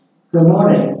Good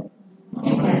morning.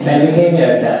 Can you hear me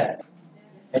okay?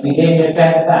 Can you hear me okay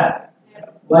at the back?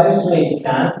 Wave to me if you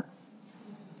can.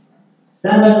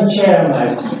 Stand on the chair and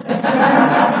wave to me.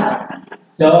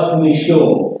 So I can be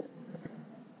sure.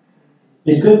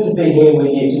 It's good to be here with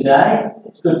you today.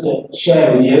 It's good to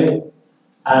share with you.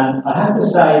 And I have to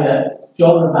say that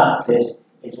John the Baptist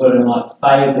is one of my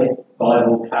favourite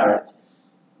Bible characters.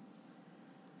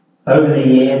 Over the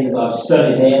years, as I've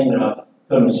studied him and I've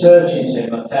done research into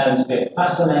him, I've found him to be a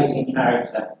fascinating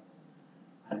character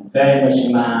and very much a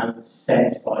man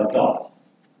sent by God.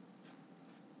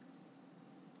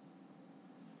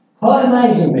 Quite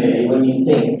amazing, really, when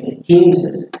you think that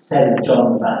Jesus said of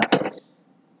John the Baptist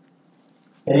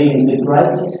that he was the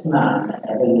greatest man that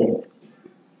ever lived.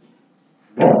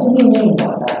 What did he mean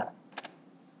by that?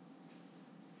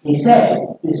 He said,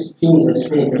 this Jesus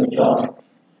speaking of John,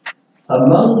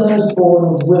 among those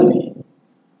born of women,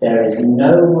 there is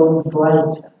no one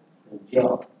greater than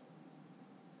John.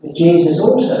 But Jesus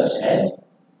also said,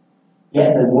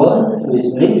 yet the one who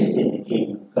is least in the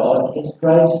kingdom of God is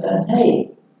greater than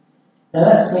he. Now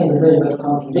that seems a bit of a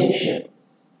contradiction.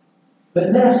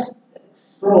 But let's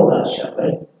explore that, shall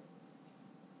we?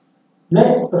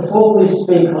 Before we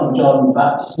speak on John the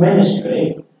Baptist's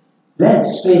ministry,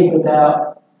 let's speak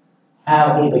about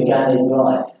how he began his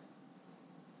life.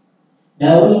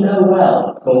 Now we know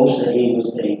well, of course, that he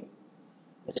was the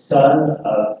son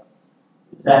of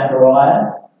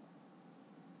Zechariah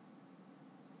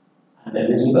and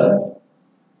Elizabeth.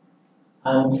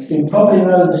 And you probably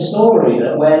know the story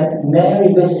that when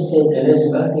Mary visited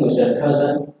Elizabeth, who was her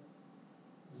cousin,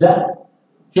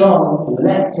 John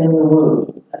leapt in the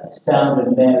womb at the sound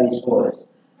of Mary's voice.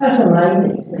 That's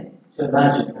amazing, isn't it? To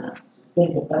imagine that, to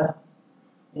think of that.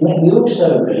 And yet we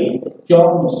also read that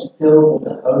John was filled with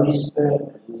the Holy Spirit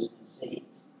when he was conceived.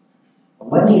 And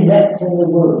when he leapt in the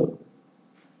womb,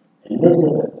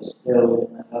 Elizabeth was filled with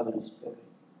the Holy Spirit.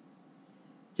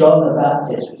 John the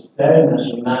Baptist was very much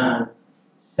a man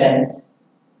sent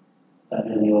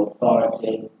under the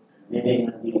authority,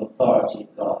 living under the authority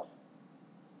of God.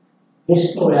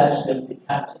 This story absolutely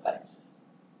captivates me.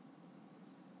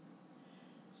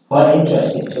 It's quite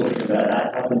interesting talking about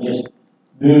that. I can just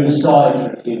move aside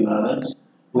for a few moments.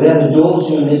 We have a daughter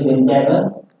who lives in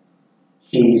Devon.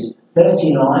 She's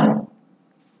 39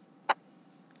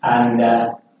 and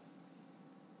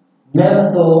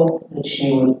never thought that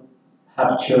she would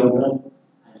have children,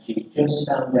 and she just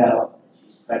found out that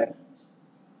she's pregnant.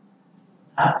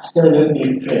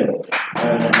 Absolutely thrilled.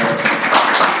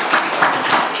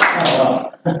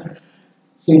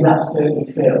 She's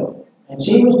absolutely thrilled. And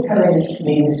she was telling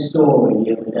me the story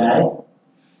the other day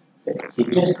that she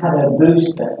just had her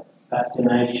booster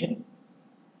vaccination.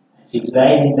 And she was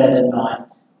laying in bed at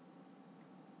night.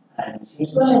 And she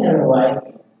was laying there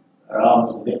awake, her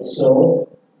arms a bit sore.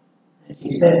 And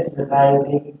she said to the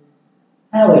baby,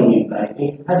 "How are you,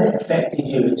 baby? Has it affected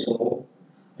you at all?"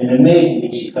 And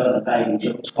immediately she felt the baby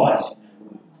jump twice in her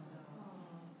womb.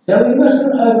 So we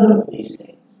mustn't overlook these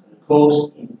things. But of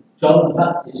course, in John the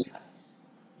Baptist's case,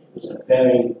 it was a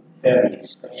very, very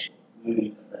special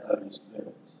moving of the Holy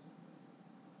Spirit.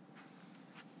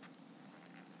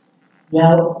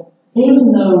 Now,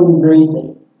 even though we read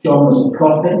that John was a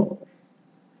prophet,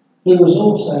 he was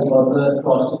also by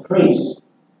birthright a priest.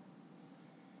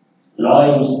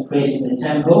 Elijah was the priest in the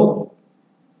temple,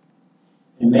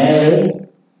 and Mary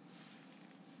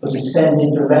was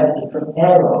ascended directly from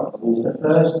Aaron, who was the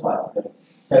first high priest.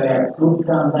 So he had good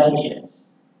foundations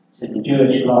to the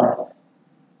Jewish life.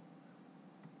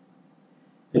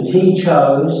 But he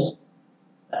chose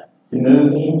to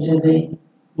move into the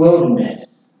wilderness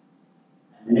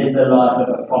and live the life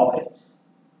of a prophet.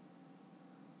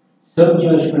 Some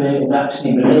Jewish believers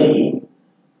actually believe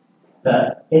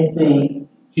that if the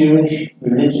Jewish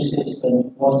religious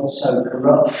system wasn't so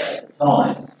corrupt at the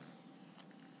time,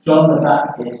 John the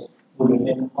Baptist would have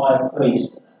been high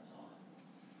priest at that time.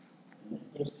 And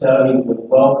if so, he would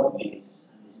welcome Jesus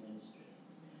and his ministry.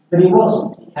 But he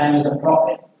wasn't. He came as a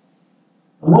prophet.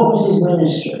 And what was his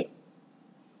ministry?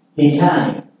 He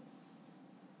came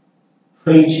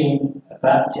preaching a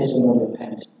baptism of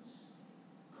repentance,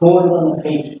 calling on the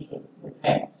people to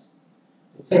repent,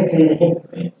 particularly the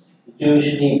hypocrites, the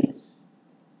Jewish leaders,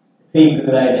 the people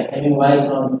who laid a heavy weight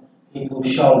on people's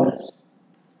shoulders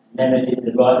and never did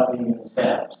the right thing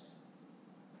themselves.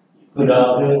 You could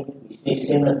argue we see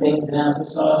similar things in our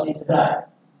society today.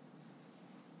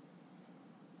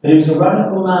 But he was a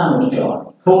radical man, was John.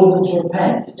 He called them to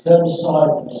repent, to turn aside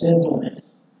from sinfulness.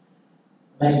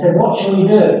 And they said, "What shall we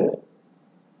do?"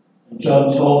 And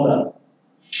John told them,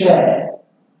 "Share,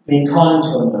 be kind to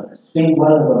one another, speak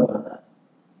well of one another.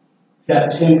 If You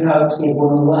have two coats, give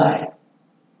one away.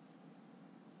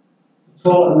 He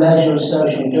taught a measure of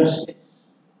social justice.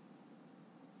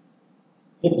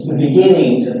 It was the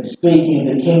beginnings of the speaking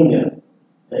of the kingdom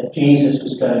that Jesus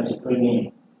was going to bring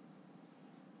in.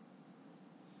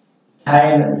 He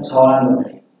came at the time of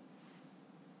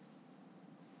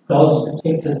God's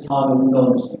particular time of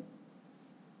anointing.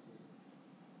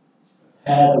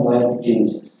 Prepare the way for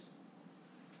Jesus.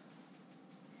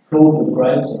 Called the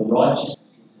grace of righteousness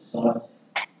in society.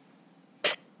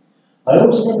 I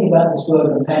always think about this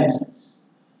word repentance.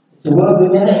 It's a word we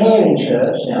never hear in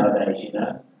church nowadays, you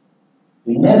know.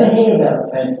 We never hear about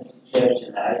repentance in church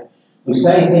today. We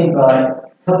say things like,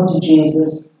 come to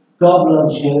Jesus, God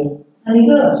loves you, and He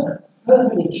does. That's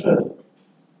perfectly true.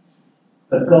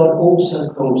 But God also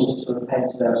calls us to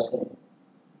repent of our sin.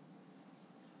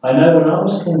 I know when I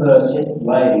was converted,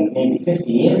 maybe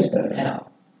 50 years ago now,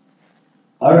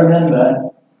 I remember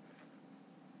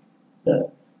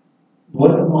that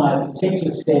one of my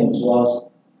particular sins was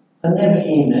I never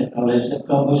even acknowledged that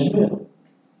God was real.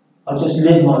 I just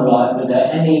lived my life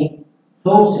without any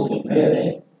thought of Him,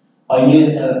 really. I knew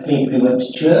that there were people who went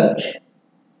to church.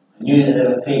 I knew that there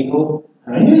were people,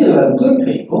 and I knew there were good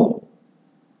people,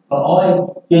 but I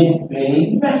didn't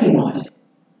really recognise it.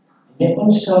 And yet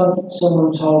when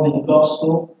someone told me the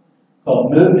gospel, God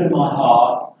moved in my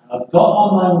heart, and I got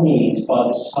on my knees by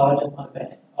the side of my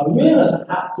bed. I realised I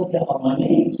had to get on my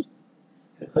knees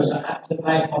because I had to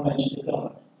pay homage to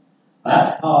God. I had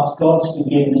to ask God's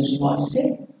forgiveness for my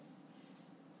sin.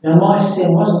 Now, my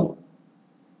sin wasn't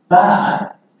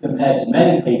bad compared to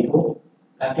many people.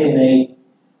 Back in the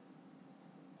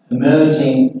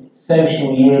emerging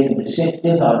social years of the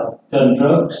 60s, I'd done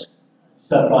drugs,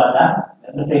 stuff like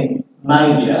that, nothing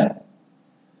major.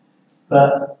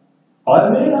 But I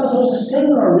realised I was a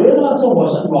sinner. I realised I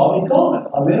wasn't right with God.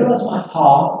 I realised my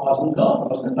heart wasn't God. I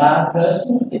wasn't a bad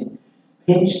person. I didn't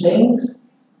pinch things.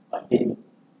 I didn't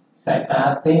say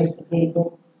bad things to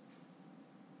people.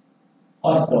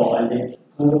 I thought I lived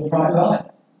a good, upright life.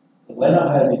 But when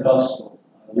I heard the gospel,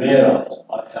 I realised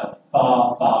I fell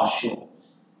far, far short.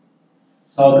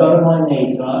 So I got on my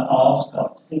knees and I asked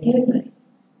God to forgive me.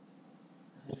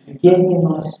 I said, forgive me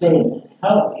my sin and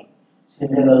help me to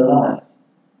live a life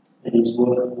that is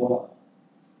worthwhile.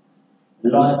 A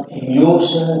life in your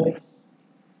service.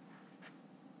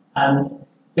 And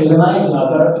it was amazing. I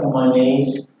got up on my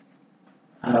knees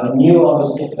and I knew I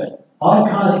was different. I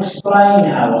can't explain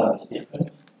how I was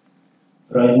different,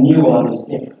 but I knew I was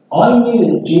different. I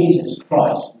knew that Jesus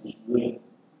Christ was real.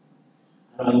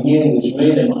 And I knew He was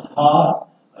real in my heart.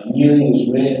 I knew He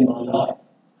was real in my life.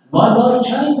 And my life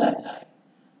changed that day.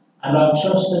 And I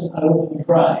trust and hope and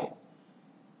pray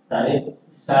that it's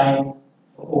the same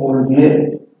for all of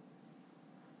you.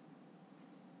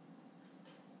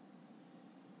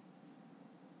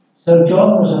 So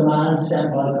John was a man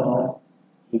sent by God.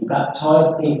 He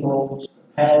baptized people to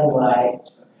prepare the way,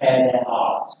 to prepare their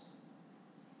hearts,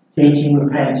 teaching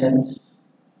repentance.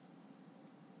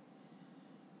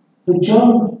 But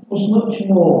John was much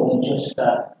more than just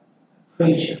a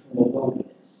preacher from the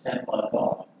wilderness sent by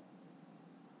God.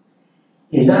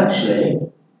 He's actually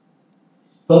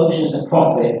functions as a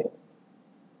prophet.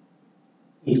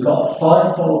 He's got a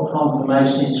fivefold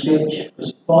confirmation in Scripture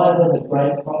because 5 of the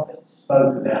great prophets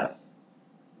spoke about it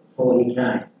before he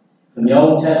came. From the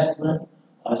Old Testament,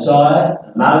 Isaiah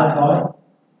and Malachi,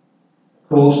 of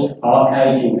course,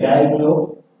 Archangel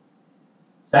Gabriel,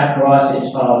 Zacharias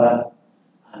his father,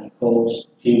 and of course,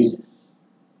 Jesus.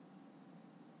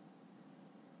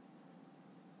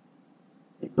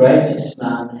 The greatest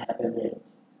man ever lived.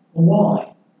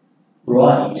 Why?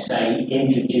 Right, you say he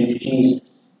introduced Jesus.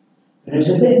 But it was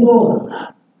a bit more than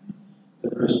that.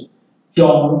 Because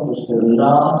John was the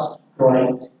last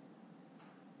great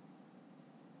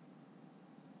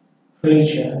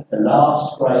preacher, the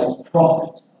last great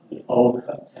prophet of the Old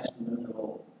Testament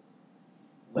law.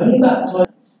 When he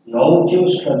baptized, the old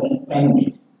Jewish covenant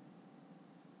ended.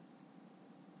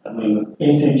 And we were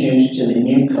introduced to the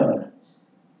new covenant.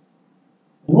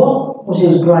 What was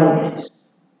his greatness?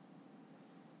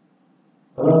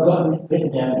 Well, I've got it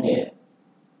written down here.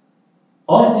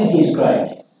 I think his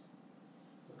greatness,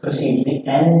 because he was the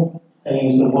end, and he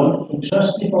was the one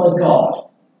entrusted by God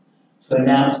to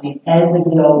announce the end of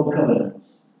the old covenant,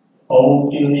 the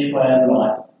old Jewish way of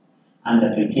life, and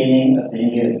the beginning of the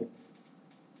new.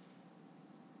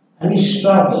 And he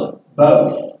struggled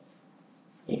both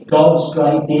in God's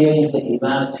great dealing with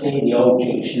humanity, the old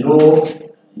Jewish law,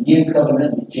 the new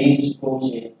covenant that Jesus brought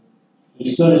in. He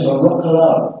stood as a rock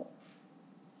alone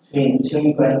between the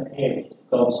two great periods of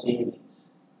God's dealings.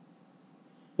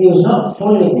 He was not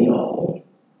fully the old,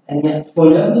 and yet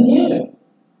fully of the new.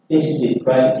 This is his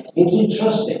greatness. He was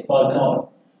entrusted by God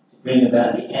to bring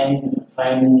about the end of the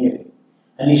plain and new.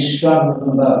 And he struggled with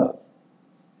them both.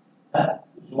 That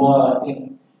is why I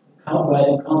think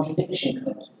where the contradiction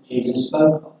comes that Jesus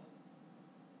spoke of.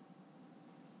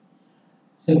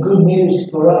 So good news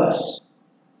for us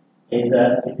is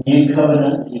that the new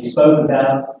covenant he spoke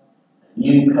about, the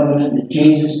new covenant that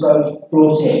Jesus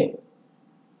brought in,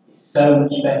 is so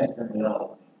much better than the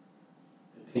old.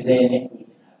 Because in it we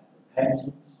can have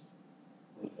repentance,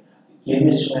 we can have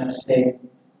forgiveness from our sin,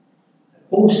 and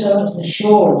also an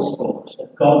assurance for us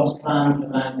that God's plan for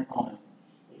mankind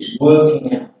is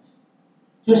working out.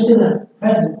 Just in the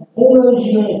present, all those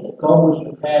years that God was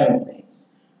preparing things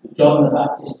for John the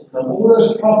Baptist to come, all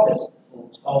those prophets that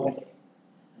foretold him,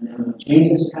 and then when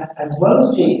Jesus came, as well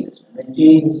as Jesus, and then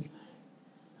Jesus came,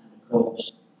 and of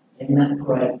course, in that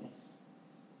greatness,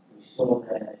 we saw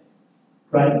the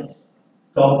greatness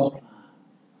of God's plan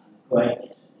and the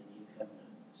greatness of the new covenant.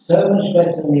 So much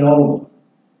better than the old one.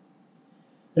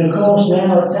 But of course,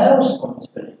 now it's our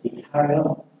responsibility to carry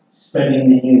on spreading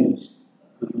the news,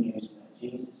 the good news about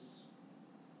Jesus.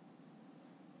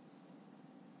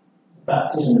 The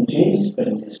baptism of Jesus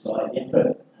brings us slightly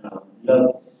different, and I would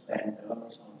love to spend a lot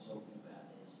of time talking about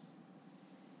this.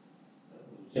 But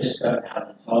we just don't have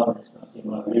the time, that's not in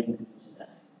my reading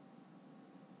today.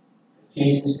 But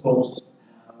Jesus calls us the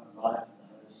power and life of the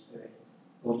Holy Spirit,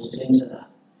 calls us into that.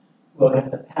 We'll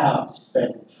have the power to spread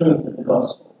the truth of the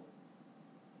gospel,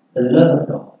 the love of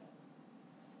God,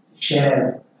 to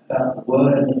share about the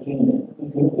word of the kingdom that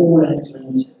we can all enter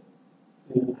into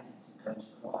through repentance and come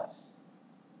to Christ.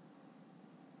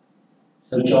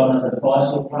 So John has a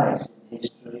vital place in the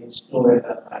history and story of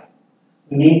our faith.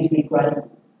 We need to be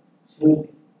grateful to him.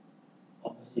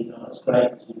 Obviously not as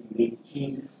great as we can be to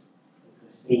Jesus,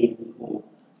 because he is the author.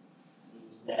 He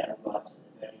was there right at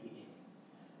the very beginning.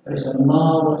 But it's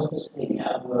marvellous to see the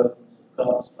outworkings of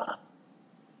God's plan.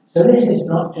 So this is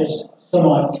not just some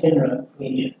itinerant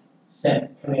preacher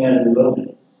sent coming out of the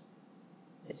wilderness.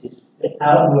 This is the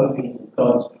outworkings of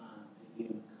God's plan for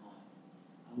humankind.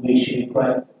 And we should be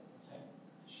grateful and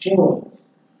take assurance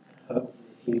and hope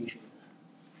for the future.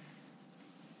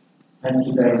 Thank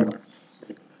you very much.